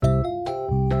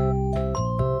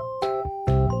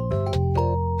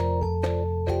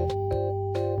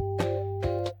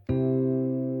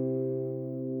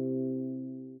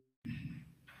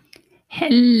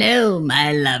Hello,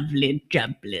 my lovely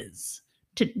jubblies.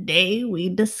 Today we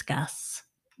discuss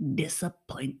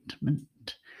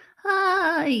disappointment.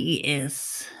 Ah,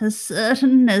 yes, as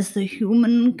certain as the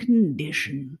human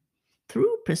condition.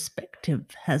 True perspective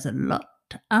has a lot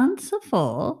to answer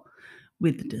for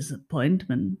with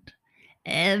disappointment.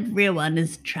 Everyone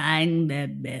is trying their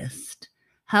best.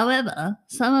 However,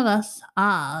 some of us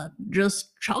are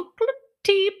just chocolate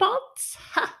teapots.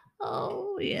 Ha!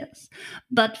 Oh, yes.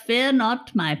 But fear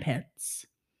not, my pets.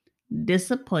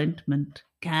 Disappointment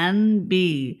can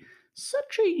be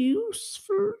such a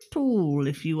useful tool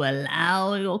if you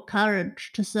allow your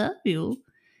courage to serve you.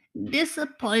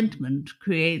 Disappointment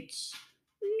creates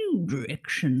new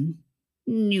direction,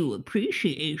 new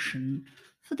appreciation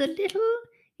for the little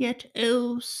yet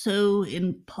oh so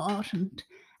important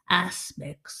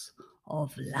aspects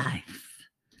of life.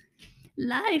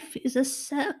 Life is a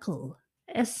cycle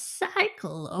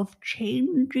of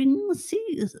changing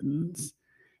seasons.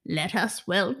 Let us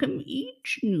welcome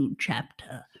each new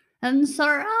chapter and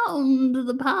surround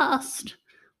the past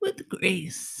with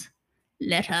grace.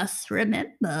 Let us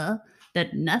remember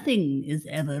that nothing is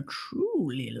ever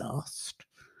truly lost,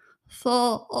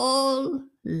 for all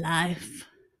life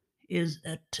is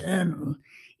eternal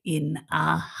in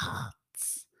our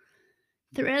hearts.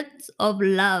 Threads of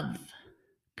love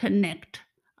connect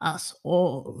us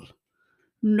all.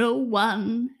 No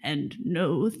one and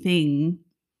no thing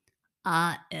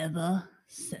are ever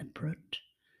separate.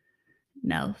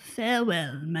 Now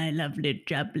farewell, my lovely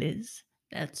jubblies.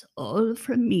 That's all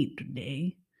from me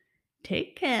today.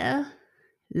 Take care.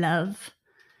 Love,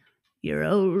 your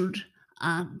old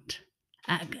Aunt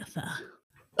Agatha.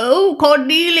 Oh,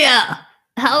 Cordelia!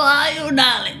 How are you,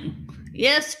 darling?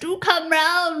 Yes, do come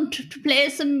round to play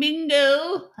some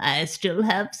bingo. I still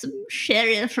have some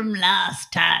sherry from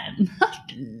last time.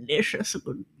 Delicious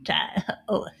good time.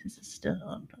 Oh, is it still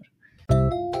on?